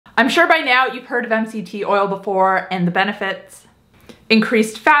I'm sure by now you've heard of MCT oil before and the benefits.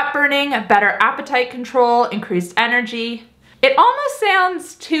 Increased fat burning, better appetite control, increased energy. It almost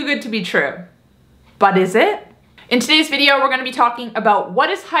sounds too good to be true. But is it? In today's video, we're going to be talking about what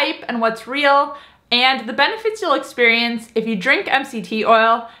is hype and what's real, and the benefits you'll experience if you drink MCT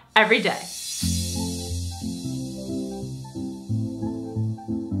oil every day.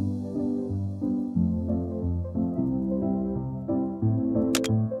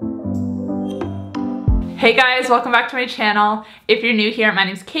 Hey guys, welcome back to my channel. If you're new here, my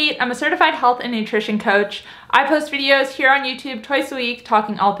name's Kate. I'm a certified health and nutrition coach. I post videos here on YouTube twice a week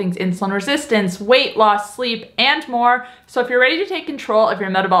talking all things insulin resistance, weight loss, sleep, and more. So if you're ready to take control of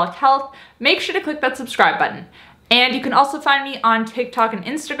your metabolic health, make sure to click that subscribe button. And you can also find me on TikTok and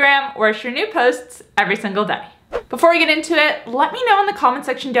Instagram, where I share new posts every single day. Before we get into it, let me know in the comment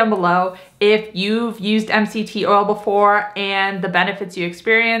section down below if you've used MCT oil before and the benefits you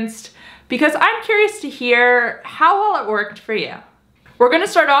experienced, because I'm curious to hear how well it worked for you. We're gonna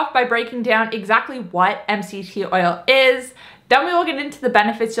start off by breaking down exactly what MCT oil is, then we will get into the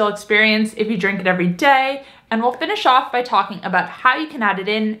benefits you'll experience if you drink it every day, and we'll finish off by talking about how you can add it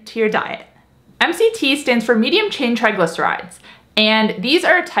in to your diet. MCT stands for medium chain triglycerides, and these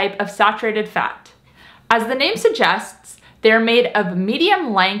are a type of saturated fat. As the name suggests, they're made of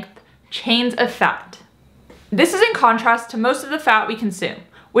medium length chains of fat. This is in contrast to most of the fat we consume,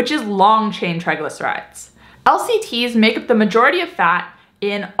 which is long chain triglycerides. LCTs make up the majority of fat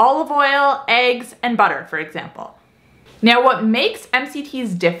in olive oil, eggs, and butter, for example. Now, what makes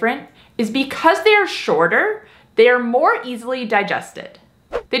MCTs different is because they are shorter, they are more easily digested.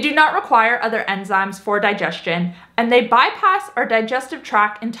 They do not require other enzymes for digestion, and they bypass our digestive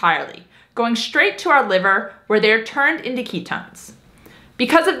tract entirely, going straight to our liver where they are turned into ketones.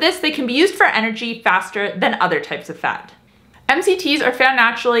 Because of this, they can be used for energy faster than other types of fat. MCTs are found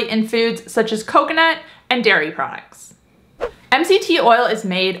naturally in foods such as coconut and dairy products. MCT oil is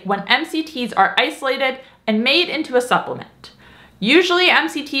made when MCTs are isolated and made into a supplement. Usually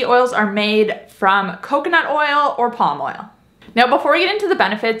MCT oils are made from coconut oil or palm oil. Now, before we get into the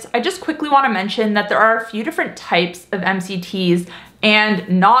benefits, I just quickly want to mention that there are a few different types of MCTs,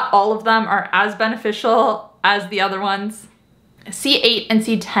 and not all of them are as beneficial as the other ones. C8 and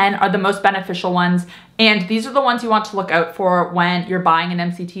C10 are the most beneficial ones, and these are the ones you want to look out for when you're buying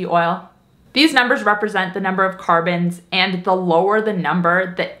an MCT oil. These numbers represent the number of carbons, and the lower the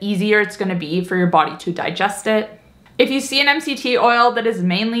number, the easier it's going to be for your body to digest it. If you see an MCT oil that is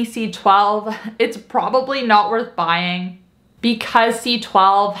mainly C12, it's probably not worth buying. Because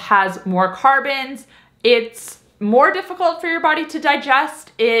C12 has more carbons, it's more difficult for your body to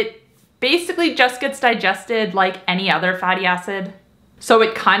digest. It basically just gets digested like any other fatty acid. So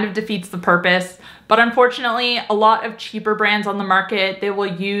it kind of defeats the purpose. But unfortunately, a lot of cheaper brands on the market, they will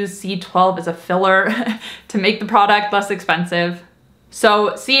use C12 as a filler to make the product less expensive.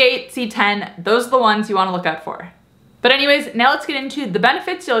 So C8, C10, those are the ones you want to look out for. But anyways, now let's get into the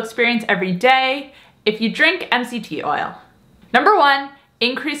benefits you'll experience every day if you drink MCT oil. Number one,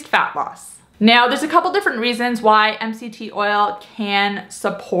 increased fat loss. Now, there's a couple different reasons why MCT oil can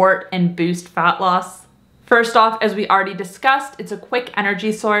support and boost fat loss. First off, as we already discussed, it's a quick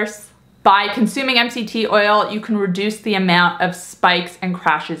energy source. By consuming MCT oil, you can reduce the amount of spikes and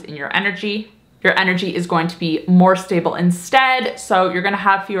crashes in your energy. Your energy is going to be more stable instead, so you're going to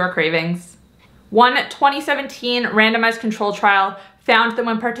have fewer cravings. One 2017 randomized control trial found that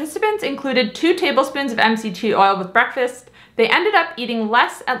when participants included 2 tablespoons of MCT oil with breakfast, they ended up eating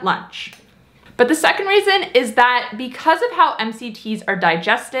less at lunch. But the second reason is that because of how MCTs are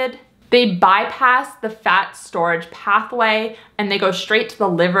digested, they bypass the fat storage pathway and they go straight to the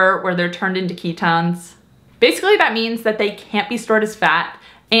liver where they're turned into ketones. Basically, that means that they can't be stored as fat.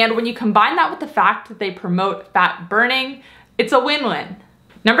 And when you combine that with the fact that they promote fat burning, it's a win-win.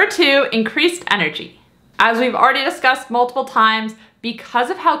 Number two, increased energy. As we've already discussed multiple times, because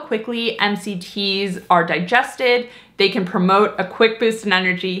of how quickly MCTs are digested, they can promote a quick boost in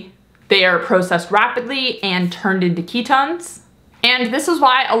energy. They are processed rapidly and turned into ketones. And this is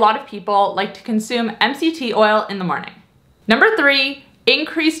why a lot of people like to consume MCT oil in the morning. Number three,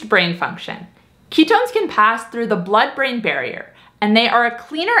 increased brain function. Ketones can pass through the blood-brain barrier, and they are a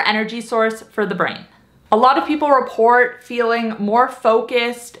cleaner energy source for the brain. A lot of people report feeling more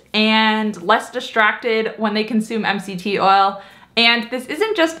focused and less distracted when they consume MCT oil, and this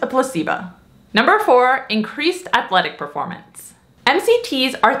isn't just a placebo. Number four, increased athletic performance.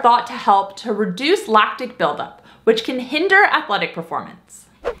 MCTs are thought to help to reduce lactic buildup, which can hinder athletic performance.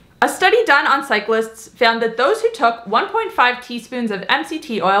 A study done on cyclists found that those who took 1.5 teaspoons of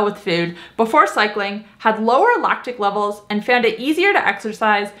MCT oil with food before cycling had lower lactic levels and found it easier to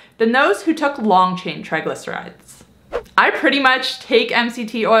exercise than those who took long-chain triglycerides. I pretty much take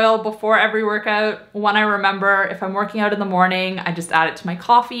MCT oil before every workout. When I remember, if I'm working out in the morning, I just add it to my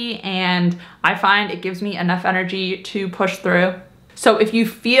coffee and I find it gives me enough energy to push through. So if you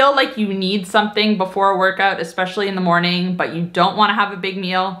feel like you need something before a workout, especially in the morning, but you don't want to have a big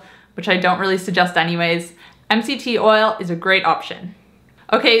meal, which I don't really suggest anyways, MCT oil is a great option.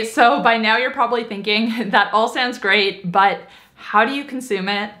 Okay, so by now you're probably thinking that all sounds great, but how do you consume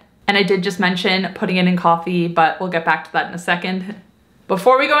it? And I did just mention putting it in coffee, but we'll get back to that in a second.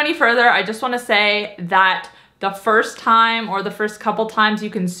 Before we go any further, I just want to say that the first time or the first couple times you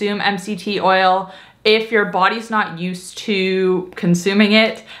consume MCT oil, if your body's not used to consuming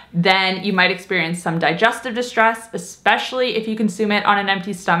it, then you might experience some digestive distress, especially if you consume it on an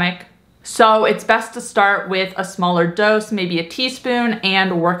empty stomach. So it's best to start with a smaller dose, maybe a teaspoon,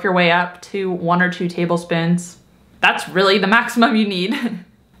 and work your way up to 1 or 2 tablespoons. That's really the maximum you need.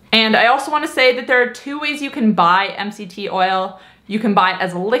 And I also want to say that there are 2 ways you can buy MCT oil. You can buy it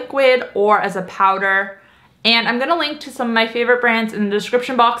as a liquid or as a powder. And I'm going to link to some of my favorite brands in the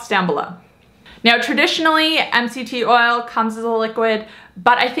description box down below. Now, traditionally, MCT oil comes as a liquid,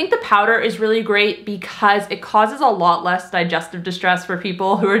 but I think the powder is really great because it causes a lot less digestive distress for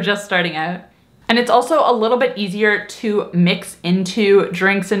people who are just starting out. And it's also a little bit easier to mix into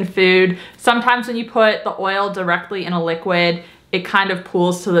drinks and food. Sometimes when you put the oil directly in a liquid, it kind of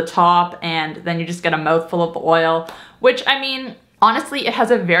pools to the top and then you just get a mouthful of the oil, which, I mean, honestly, it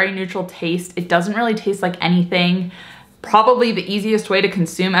has a very neutral taste. It doesn't really taste like anything. Probably the easiest way to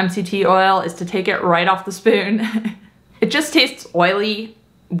consume MCT oil is to take it right off the spoon. It just tastes oily,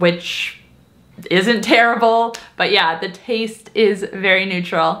 which isn't terrible, but yeah, the taste is very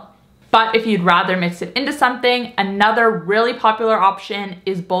neutral. But if you'd rather mix it into something, another really popular option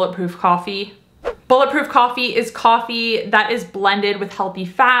is bulletproof coffee. Bulletproof coffee is coffee that is blended with healthy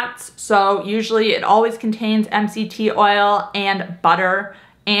fats, so usually it always contains MCT oil and butter,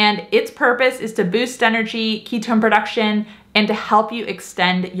 and its purpose is to boost energy, ketone production, and to help you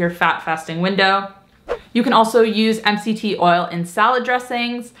extend your fat fasting window. You can also use MCT oil in salad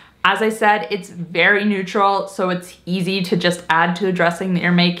dressings. As I said, it's very neutral, so it's easy to just add to a dressing that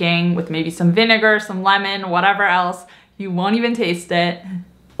you're making with maybe some vinegar, some lemon, whatever else. You won't even taste it.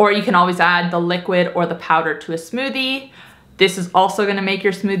 Or you can always add the liquid or the powder to a smoothie. This is also gonna make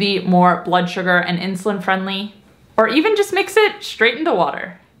your smoothie more blood sugar and insulin friendly. Or even just mix it straight into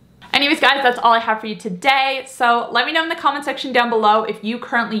water. Anyways, guys, that's all I have for you today. So let me know in the comment section down below if you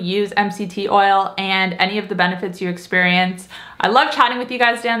currently use MCT oil and any of the benefits you experience. I love chatting with you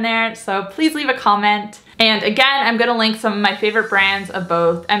guys down there, so please leave a comment. And again, I'm gonna link some of my favorite brands of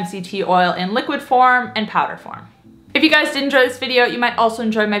both MCT oil in liquid form and powder form. If you guys did enjoy this video, you might also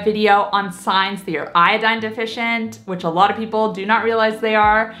enjoy my video on signs that you're iodine deficient, which a lot of people do not realize they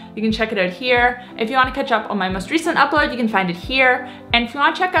are. You can check it out here. If you want to catch up on my most recent upload, you can find it here. And if you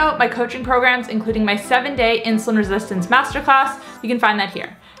want to check out my coaching programs, including my 7-day insulin resistance masterclass, you can find that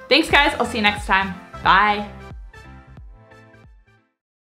here. Thanks, guys. I'll see you next time. Bye.